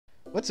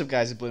What's up,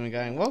 guys? Oblivion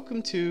Guy, and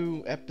welcome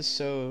to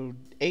episode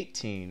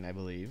 18, I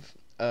believe,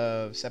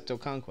 of Septo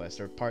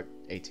Conquest, or part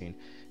 18.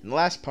 In the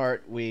last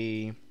part,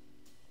 we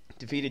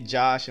defeated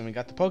Josh and we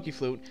got the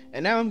Pokeflute,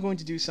 and now I'm going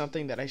to do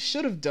something that I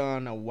should have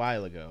done a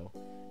while ago.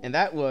 And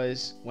that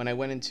was when I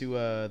went into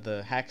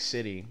the Hack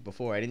City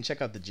before. I didn't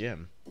check out the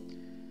gym.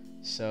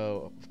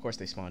 So, of course,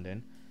 they spawned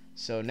in.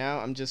 So now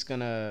I'm just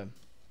gonna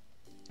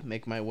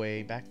make my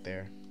way back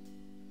there.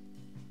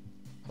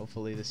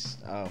 Hopefully this...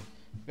 Oh,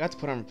 forgot to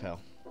put on Repel.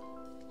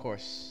 Of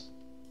course.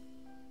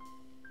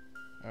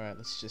 Alright,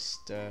 let's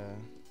just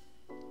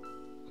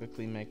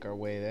quickly make our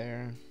way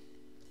there.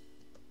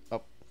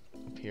 Up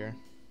here.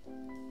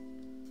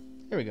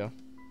 There we go.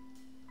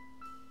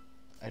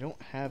 I don't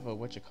have a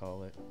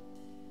whatchamacallit.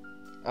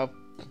 Oh,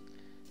 I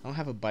don't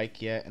have a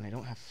bike yet, and I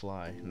don't have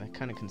fly, and that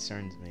kind of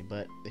concerns me,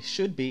 but they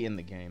should be in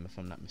the game if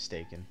I'm not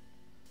mistaken.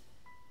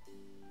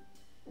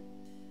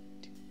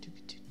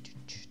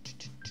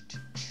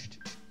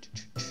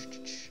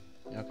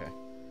 Okay.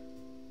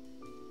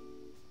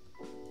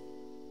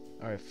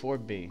 Alright,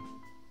 4B.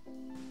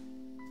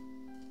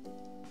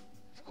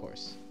 Of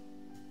course.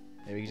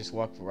 Maybe you just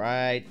walk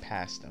right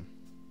past them.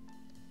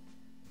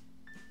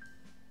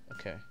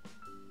 Okay.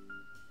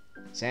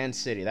 Sand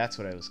City, that's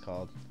what it was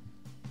called.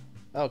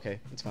 Okay,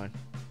 it's fine.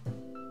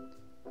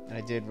 And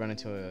I did run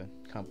into a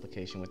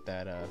complication with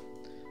that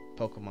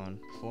Pokemon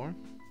before.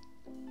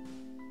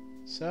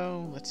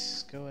 So,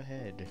 let's go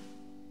ahead.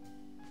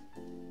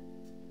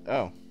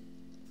 Oh.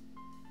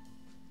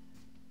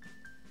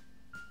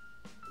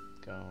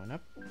 Going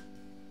up.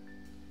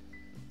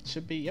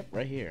 Should be, yep,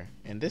 right here.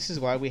 And this is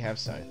why we have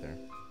Scyther.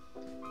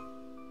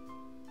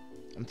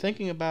 I'm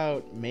thinking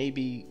about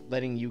maybe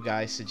letting you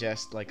guys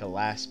suggest like a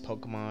last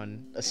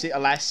Pokemon, a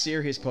last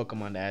serious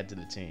Pokemon to add to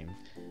the team.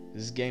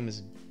 This game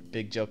is a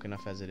big joke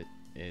enough as it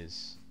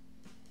is.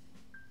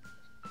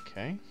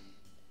 Okay.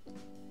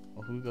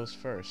 Well, who goes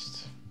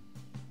first?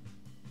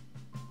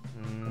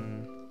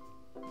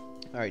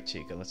 Alright,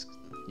 Chica,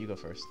 you go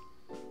first.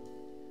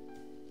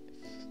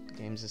 If the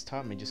game's just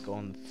taught me, just go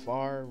on the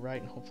far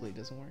right and hopefully it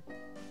doesn't work.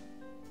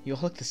 You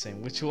all look the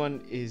same. Which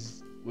one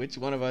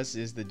of us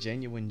is the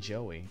genuine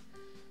Joey?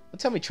 Don't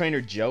tell me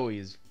Trainer Joey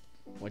is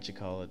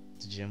the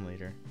gym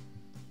leader.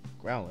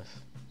 Growlithe.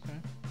 Okay.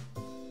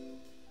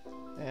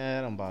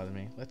 Eh, don't bother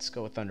me. Let's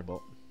go with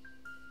Thunderbolt.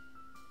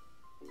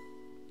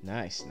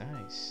 Nice,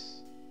 nice.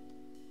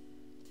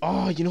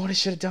 Oh, you know what I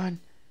should have done?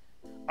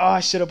 Oh, I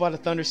should have bought a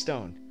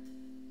Thunderstone.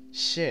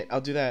 Shit, I'll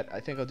do that. I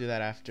think I'll do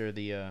that after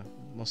the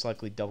most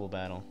likely double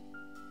battle.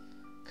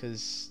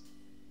 Because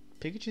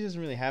Pikachu doesn't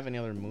really have any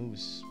other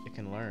moves it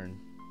can learn,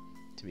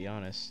 to be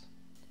honest.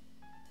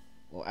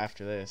 Well,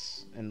 after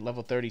this. And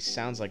level 30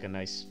 sounds like a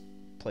nice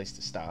place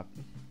to stop.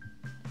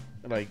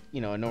 Like,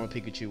 you know, a normal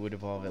Pikachu would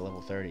evolve at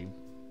level 30.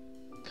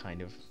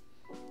 Kind of.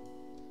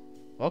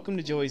 Welcome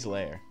to Joey's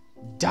Lair.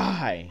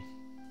 Die!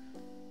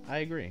 I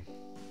agree.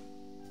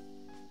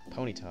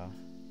 Ponyta.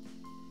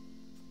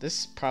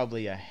 This is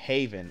probably a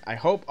haven. I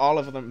hope all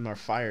of them are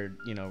fire,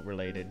 you know,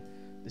 related.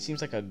 This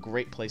seems like a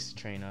great place to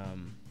train, I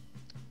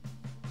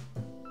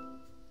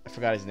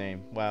forgot his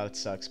name. Wow, it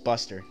sucks.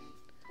 Buster.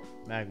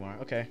 Magmar.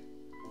 Okay.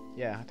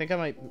 Yeah, I think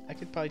I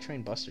could probably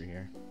train Buster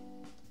here.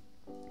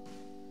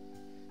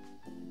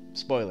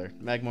 Spoiler,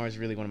 Magmar is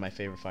really one of my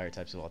favorite fire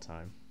types of all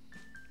time.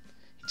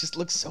 It just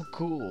looks so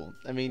cool.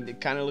 I mean, it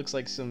kind of looks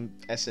like some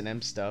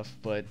S&M stuff,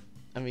 but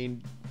I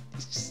mean,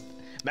 it's just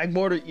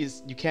Magmortar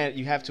is you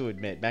have to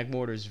admit,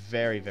 Magmortar is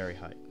very, very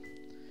hype.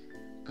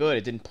 Good,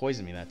 it didn't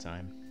poison me that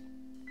time.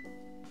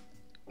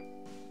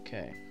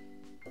 Okay.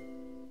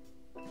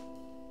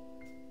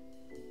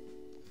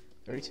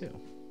 32.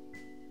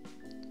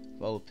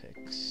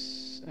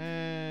 Vulpix.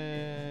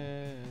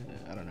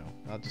 I don't know.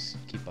 I'll just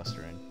keep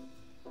Buster in.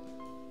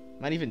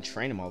 Might even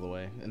train him all the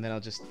way, and then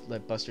I'll just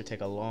let Buster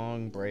take a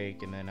long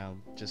break, and then I'll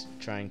just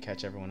try and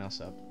catch everyone else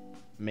up.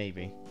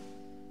 Maybe.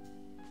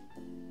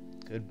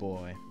 Good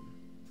boy.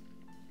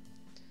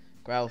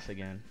 Growlithe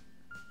again.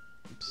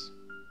 Oops.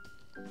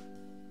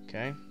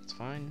 Okay, it's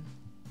fine.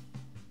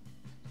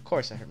 Of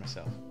course I hurt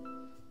myself.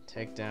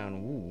 Take down.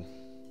 Ooh.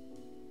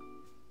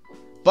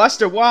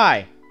 Buster,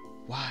 why?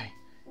 Why?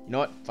 You know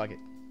what? Fuck it.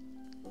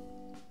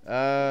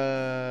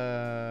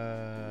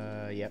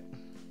 Yep.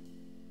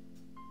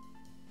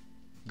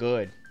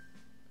 Good.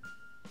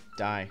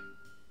 Die.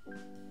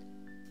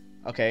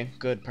 Okay,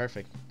 good,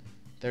 perfect.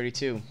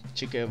 32.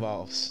 Chica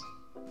evolves.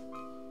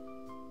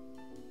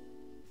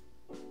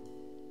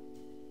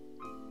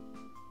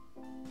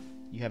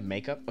 You have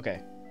makeup?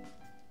 Okay.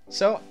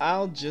 So,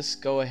 I'll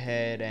just go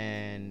ahead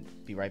and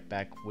be right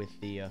back with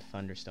the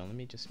Thunderstone. Let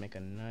me just make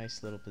a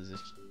nice little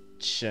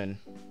position.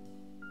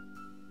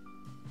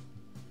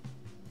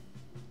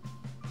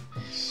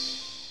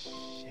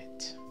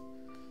 Shit.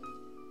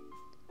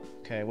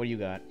 Okay, what do you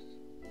got?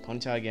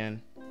 Ponyta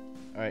again.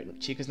 Alright,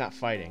 Chica's not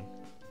fighting.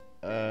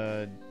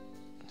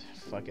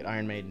 Fuck it,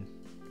 Iron Maiden.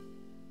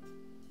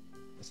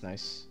 That's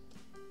nice.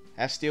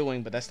 Have Steel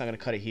Wing, but that's not gonna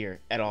cut it here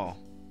at all.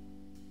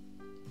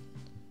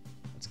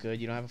 That's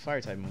good. You don't have a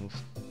fire type move.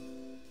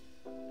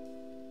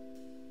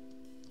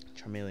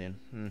 Charmeleon.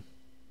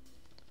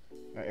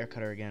 Alright, Air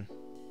Cutter again.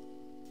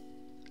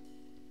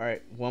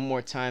 Alright, one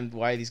more time.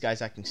 Why are these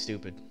guys acting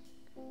stupid?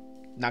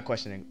 Not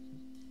questioning.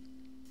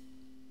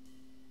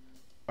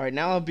 Alright,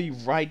 now I'll be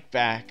right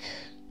back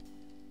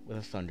with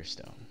a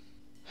Thunderstone.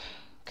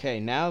 Okay,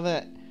 now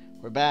that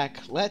we're back,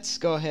 let's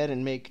go ahead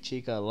and make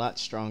Chica a lot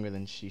stronger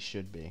than she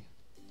should be.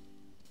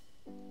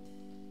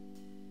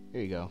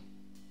 Here you go.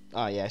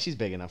 Oh yeah, she's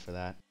big enough for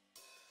that.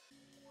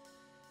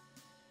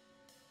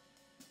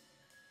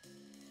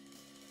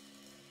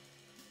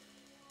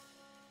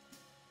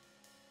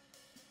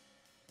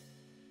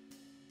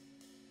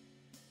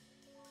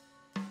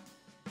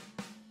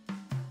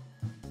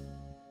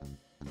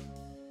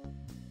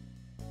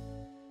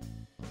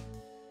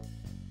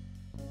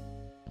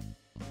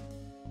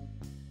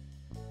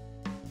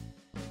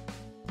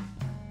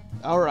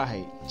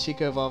 Alright,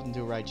 Chica evolved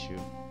into a Raichu.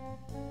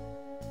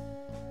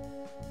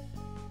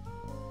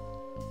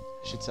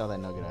 Should sell that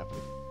nugget after.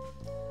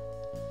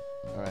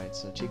 Alright,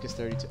 so Chica's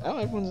 32. Oh,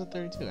 everyone's at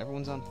 32.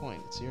 Everyone's on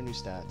point. Let's see your new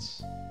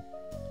stats.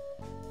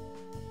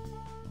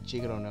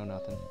 Chica don't know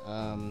nothing.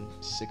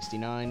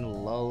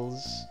 69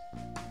 lulls.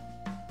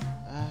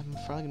 I'm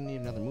probably gonna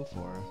need another move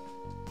for her.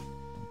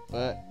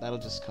 But that'll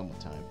just come with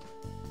time.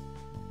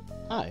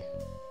 Hi.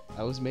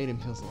 I was made in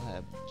Bill's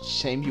lab.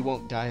 Shame you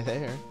won't die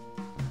there.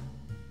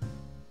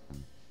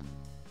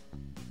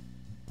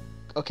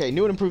 Okay,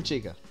 new and improved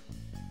Chica.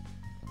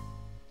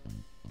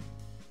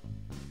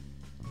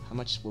 How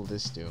much will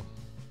this do?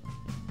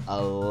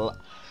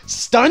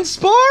 Stun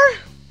Spore?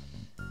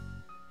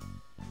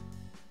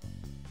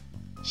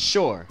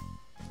 Sure.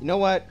 You know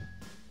what?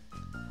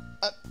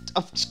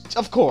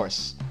 Of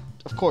course.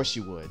 Of course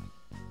you would.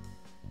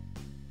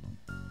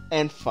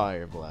 And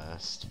Fire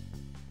Blast.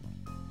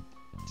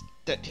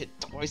 That hit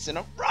twice in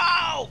a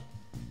row!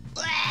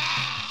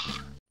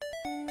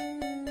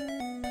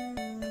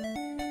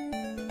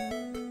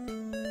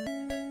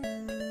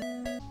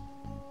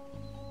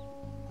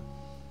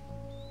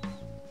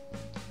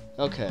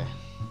 Okay.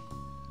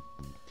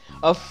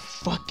 Of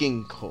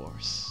fucking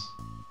course.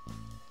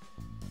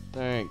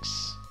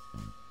 Thanks.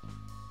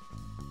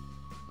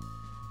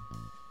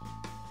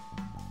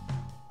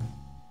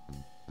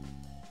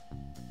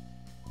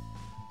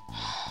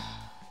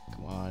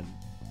 Come on.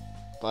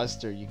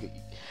 Buster, you get...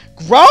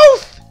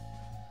 Growth?!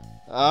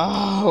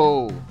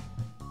 Oh!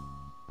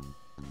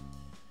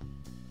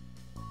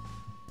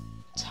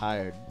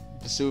 Tired.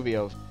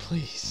 Vesuvio,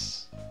 please.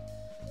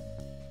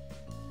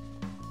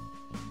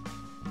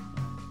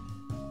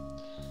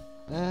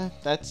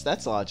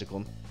 That's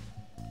logical.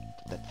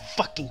 But that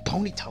fucking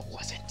Ponyta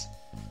wasn't.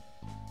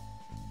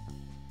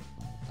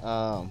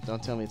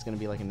 Don't tell me it's gonna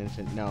be like an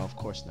infant. No, of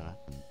course not.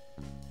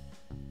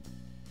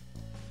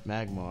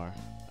 Magmar.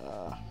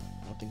 I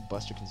don't think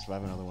Buster can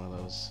survive another one of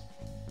those.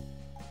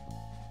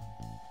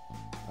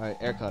 Alright,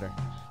 Air Cutter.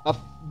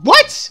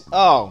 What?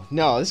 Oh,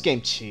 no, this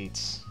game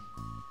cheats.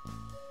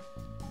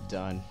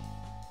 Done.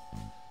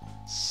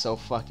 So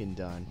fucking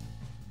done.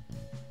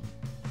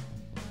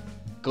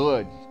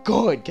 Good.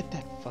 Good! Get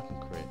that fucking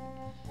crit.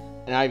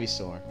 An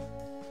Ivysaur.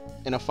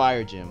 And a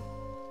Fire Gym.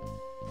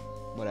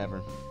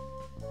 Whatever.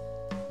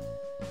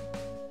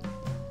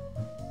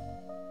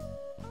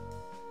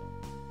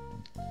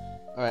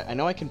 Alright, I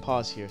know I can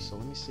pause here, so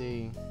let me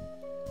see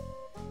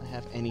if I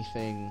have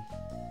anything.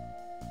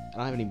 I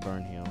don't have any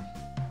Burn Heal.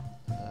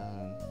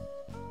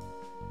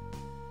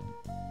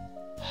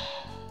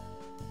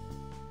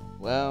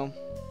 Well,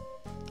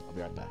 I'll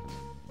be right back.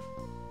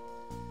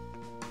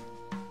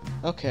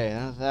 Okay,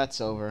 now that's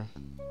over.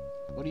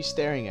 What are you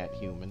staring at,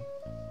 human?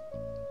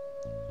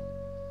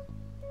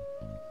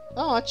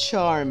 Oh,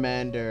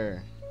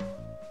 Charmander.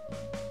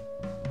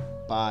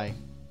 Bye.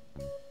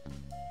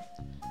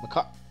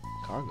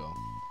 Cargo.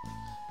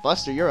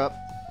 Buster, you're up.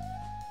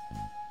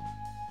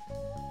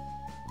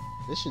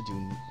 This should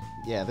do...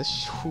 Yeah, this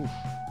should... Whew.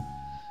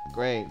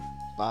 Great.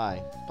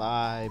 Bye.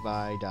 Bye,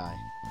 bye, die.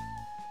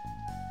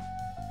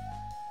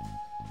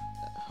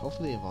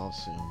 Hopefully evolve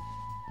soon.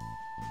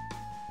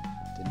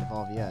 Didn't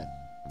evolve yet.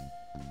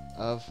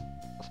 Of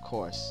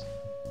course.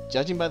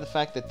 Judging by the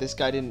fact that this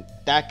guy didn't...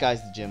 That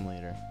guy's the gym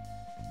leader.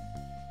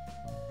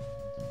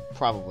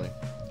 Probably.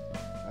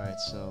 Alright,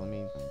 so let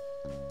me...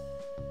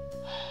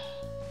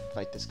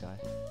 fight this guy.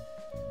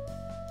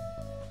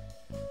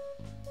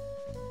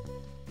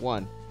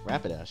 1.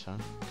 Rapidash, huh?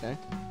 Okay.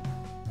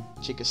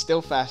 Chica's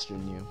still faster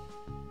than you.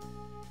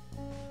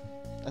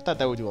 I thought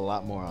that would do a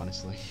lot more,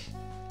 honestly.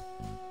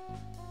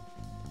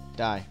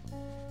 Die.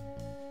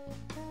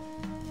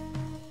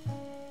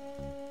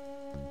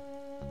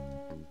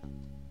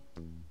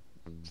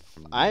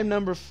 I am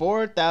number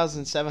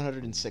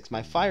 4,706.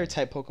 My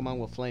fire-type Pokemon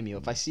will flame you.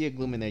 If I see a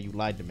Gloom in there, you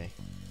lied to me.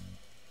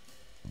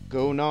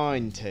 Go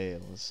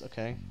Ninetales.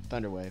 Okay.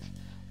 Thunderwave.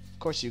 Of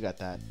course you got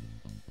that.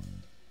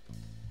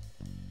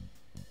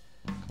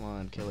 Come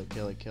on. Kill it,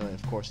 kill it, kill it.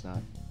 Of course not.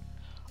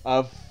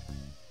 Of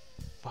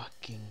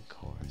fucking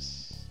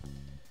course.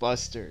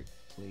 Buster,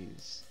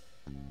 please.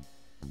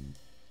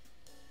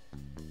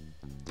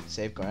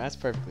 Safeguard. That's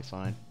perfectly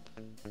fine.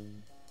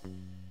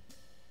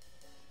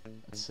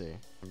 Let's see.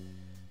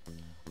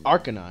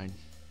 Arcanine.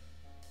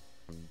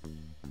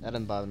 That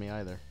doesn't bother me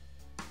either.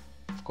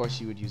 Of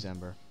course you would use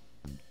Ember.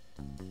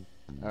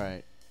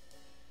 Alright.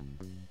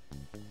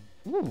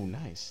 Ooh,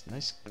 nice.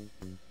 Nice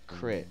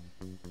crit.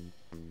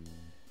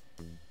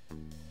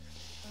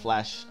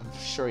 Flash.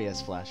 I'm sure he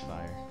has Flash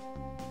Fire.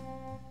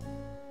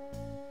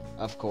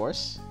 Of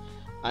course.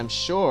 I'm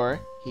sure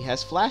he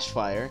has Flash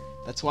Fire.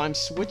 That's why I'm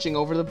switching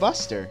over to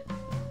Buster.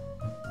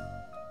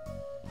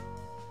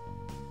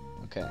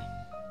 Okay.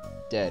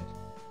 Dead.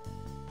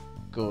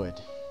 Good.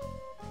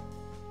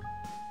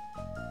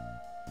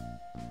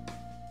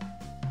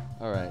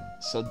 Alright,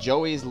 so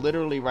Joey is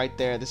literally right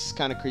there. This is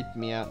kind of creeping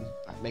me out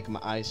and making my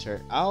eyes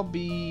hurt. I'll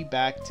be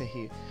back to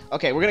heal.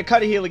 Okay, we're going to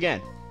cut a heal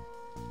again.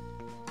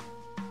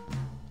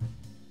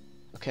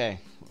 Okay,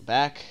 we're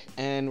back,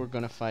 and we're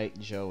going to fight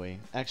Joey.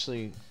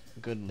 Actually,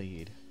 good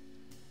lead.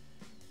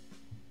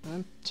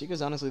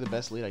 Chica's honestly the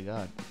best lead I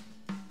got.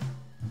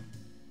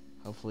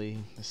 Hopefully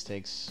this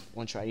takes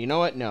one try. You know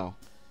what? No.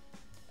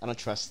 I don't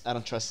trust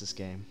this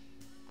game.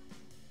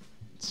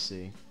 Let's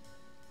see.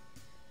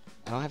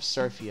 I don't have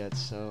Surf yet,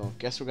 so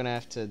guess we're gonna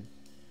have to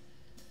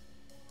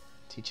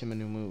teach him a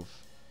new move.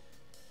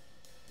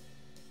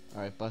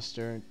 Alright,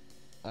 Buster.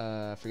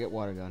 Forget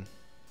Water Gun.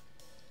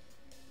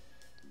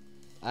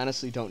 I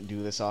honestly don't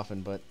do this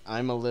often, but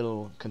I'm a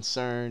little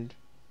concerned.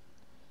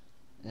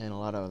 And a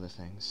lot of other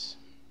things.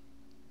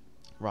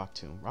 Rock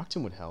Tomb. Rock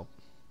Tomb would help.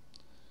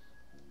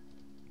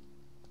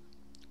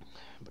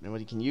 But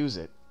nobody can use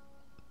it.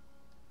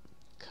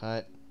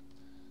 Cut.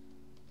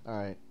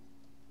 Alright.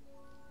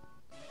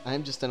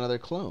 I'm just another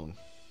clone.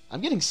 I'm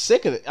getting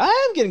sick of it.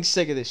 I am getting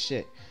sick of this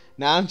shit.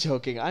 Nah, I'm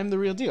joking. I'm the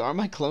real deal. Aren't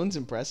my clones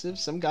impressive?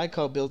 Some guy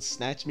called Bill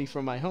snatched me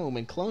from my home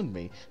and cloned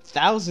me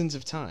thousands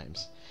of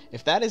times.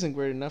 If that isn't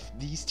weird enough,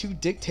 these two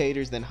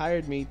dictators then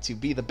hired me to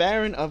be the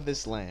Baron of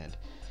this land.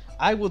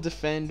 I will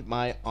defend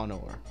my honor.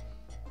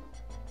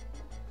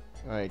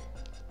 Alright.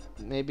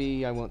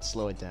 Maybe I won't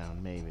slow it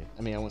down. Maybe.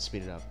 I mean, I won't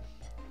speed it up.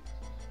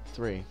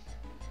 3.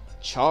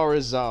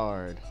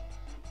 Charizard.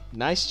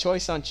 Nice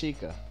choice on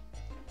Chica.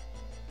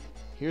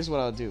 Here's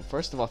what I'll do.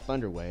 First of all,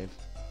 Thunder Wave.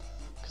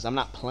 Because I'm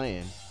not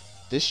playing.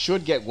 This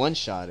should get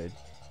one-shotted.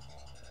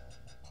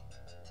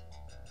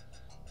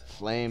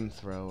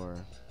 Flamethrower.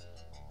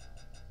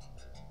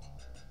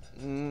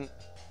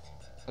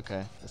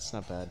 Okay, that's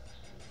not bad.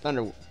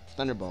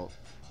 Thunderbolt.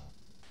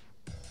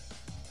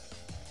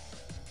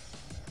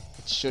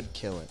 It should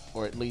kill it.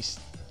 Or at least...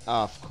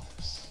 Oh, of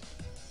course.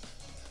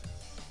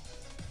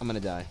 I'm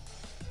gonna die.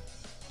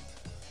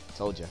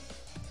 Told ya.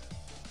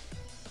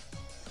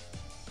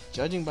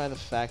 Judging by the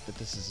fact that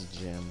this is a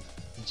gym,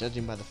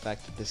 judging by the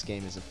fact that this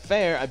game isn't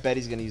fair, I bet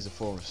he's gonna use a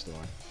full restore.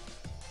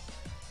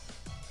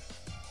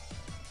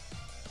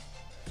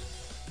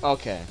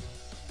 Okay,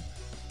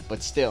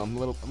 but still, I'm a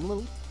little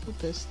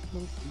pissed, a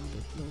little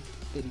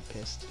bitty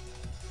pissed.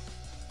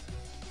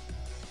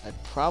 I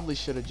probably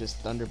should have just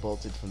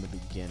thunderbolted from the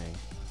beginning.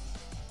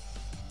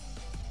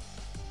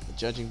 But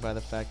judging by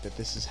the fact that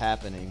this is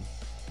happening,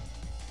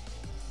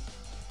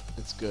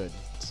 it's good.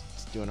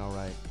 It's doing all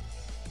right.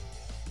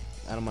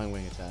 I don't mind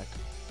wing attack.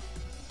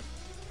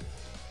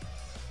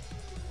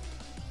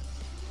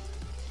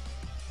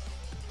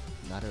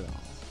 Not at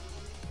all.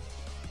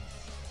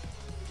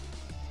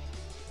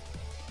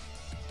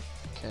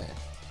 Okay.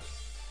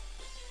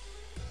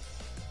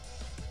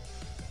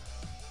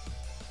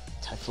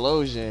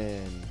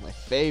 Typhlosion, my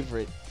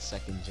favorite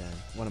second gen.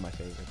 One of my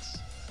favorites.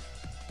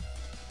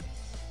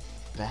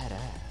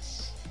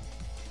 Badass.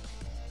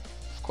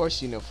 Of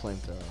course you know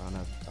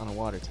Flamethrower on a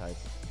water type.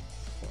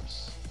 Of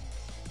course.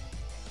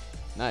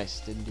 Nice,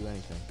 didn't do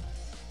anything.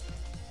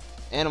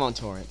 And I'm on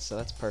Torrent, so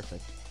that's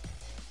perfect.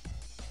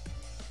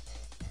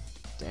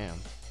 Damn.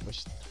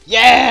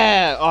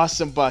 Yeah!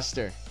 Awesome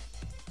Buster!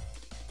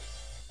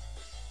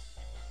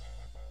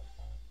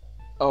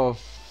 Oh,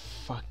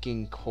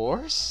 fucking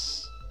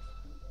course?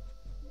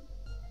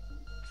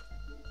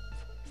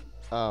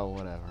 Oh,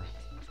 whatever.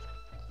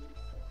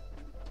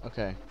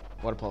 Okay,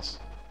 Water Pulse.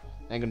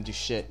 Ain't gonna do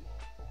shit.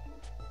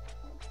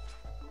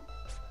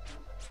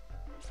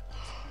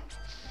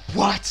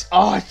 What?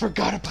 Oh, I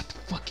forgot about the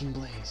fucking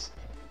blaze.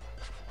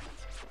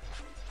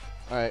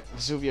 Alright,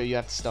 Vesuvio, you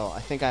have to stall. I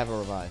think I have a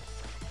revive.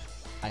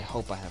 I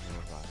hope I have a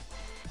revive.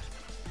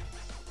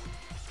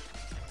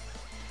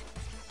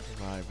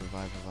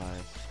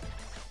 Revive.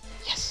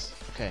 Yes!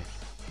 Okay.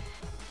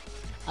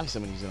 Obviously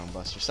I'm gonna use it on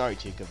Buster. Sorry,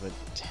 Chica, but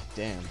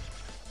damn.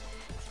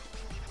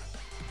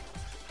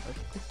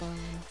 Perfectly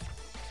fine.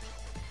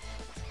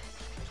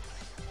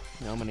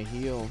 Now I'm gonna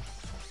heal.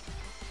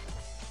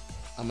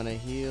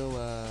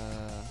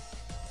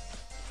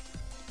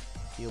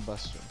 Heal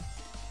Buster.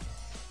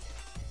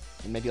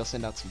 And maybe I'll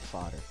send out some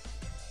fodder.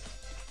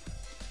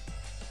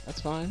 That's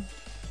fine.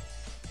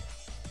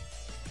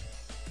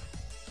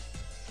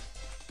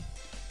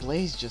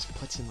 Blaze just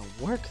puts in the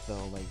work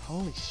though, like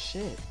holy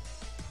shit.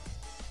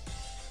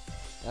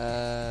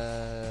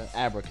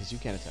 Abra, because you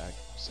can't attack,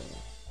 so.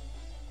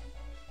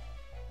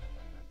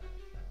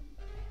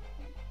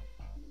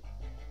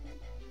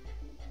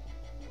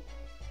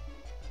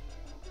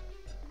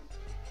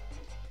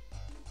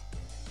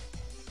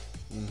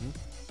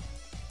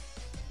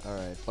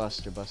 Alright,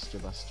 Buster, Buster,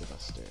 Buster,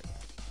 Buster.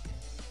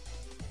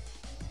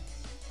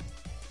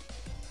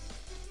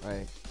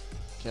 Alright.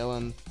 Kill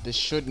him. This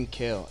shouldn't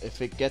kill.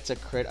 If it gets a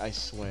crit, I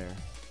swear.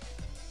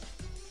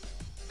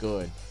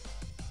 Good.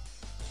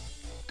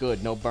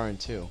 Good, no burn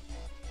too.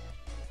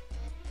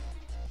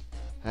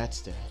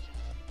 That's dead.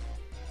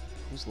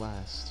 Who's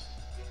last?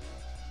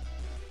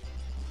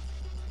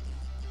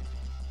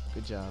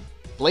 Good job.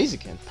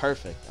 Blaziken,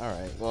 perfect.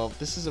 Alright, well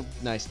this is a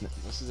nice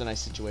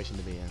situation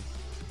to be in.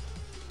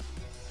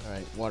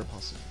 Alright, water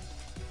pulse.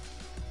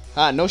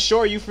 Ah, no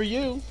Shoryu for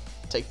you!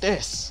 Take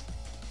this!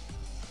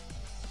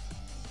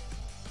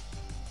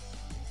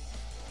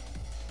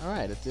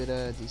 Alright, it did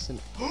a decent.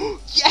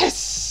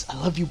 Yes! I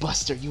love you,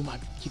 Buster. You're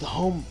the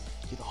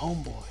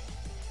homeboy.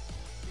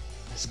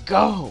 Let's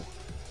go.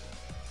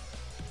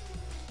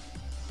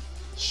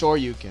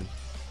 Shoryuken.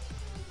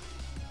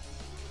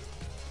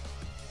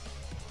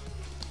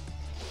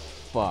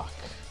 Fuck.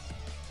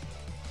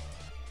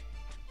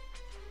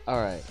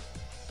 Alright.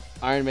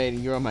 Iron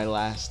Maiden, you're my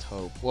last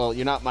hope. Well,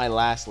 you're not my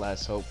last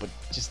hope, but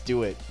just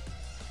do it.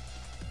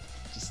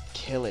 Just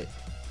kill it.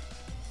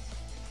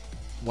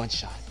 One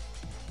shot.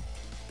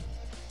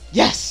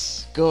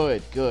 Yes!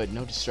 Good, good.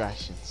 No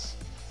distractions.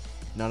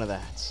 None of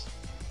that.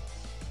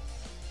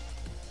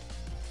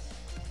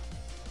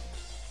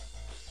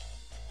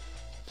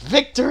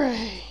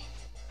 Victory!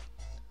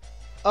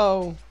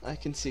 Oh, I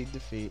concede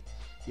defeat.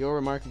 You're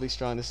remarkably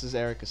strong. This is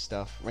Erica's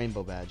stuff.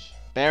 Rainbow badge.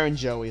 Baron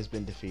Joey has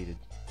been defeated.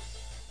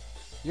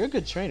 You're a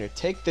good trainer.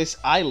 Take this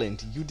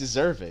island. You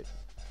deserve it.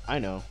 I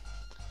know.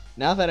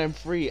 Now that I'm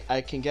free,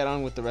 I can get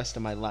on with the rest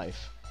of my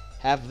life.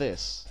 Have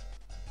this.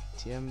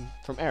 TM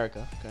from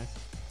Erica. Okay.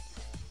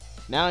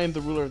 Now I am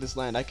the ruler of this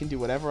land. I can do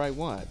whatever I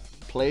want.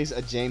 Plays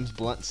a James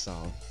Blunt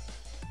song.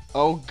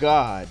 Oh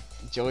God.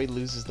 Joey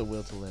loses the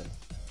will to live.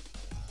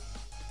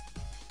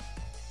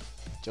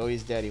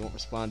 Joey's dead. He won't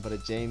respond, but a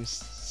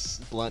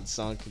James Blunt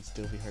song can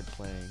still be heard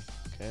playing.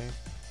 Okay.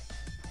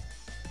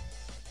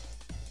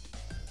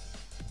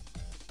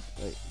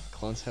 Wait,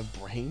 clones have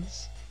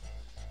brains?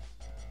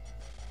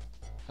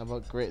 How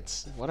about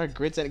grits? What are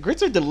grits?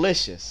 Grits are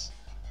delicious.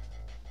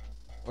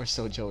 Or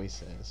so Joey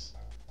says.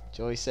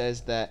 Joey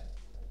says that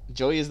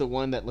Joey is the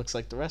one that looks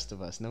like the rest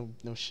of us. No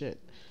shit.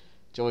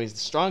 Joey is the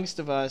strongest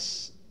of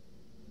us.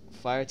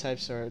 Fire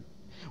types are...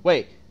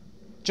 Wait.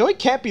 Joey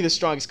can't be the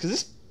strongest because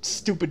this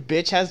stupid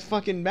bitch has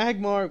fucking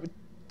Magmar with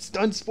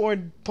Stun Spore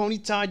and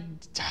Ponyta.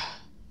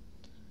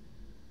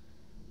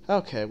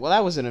 Okay, well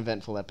that was an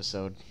eventful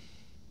episode.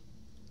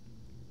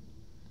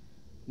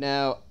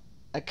 Now,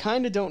 I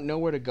kind of don't know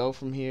where to go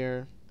from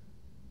here,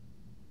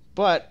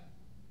 but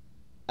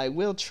I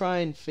will try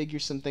and figure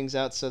some things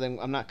out so that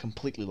I'm not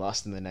completely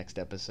lost in the next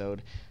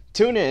episode.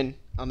 Tune in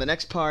on the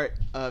next part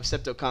of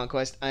Septo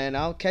Conquest, and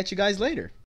I'll catch you guys later.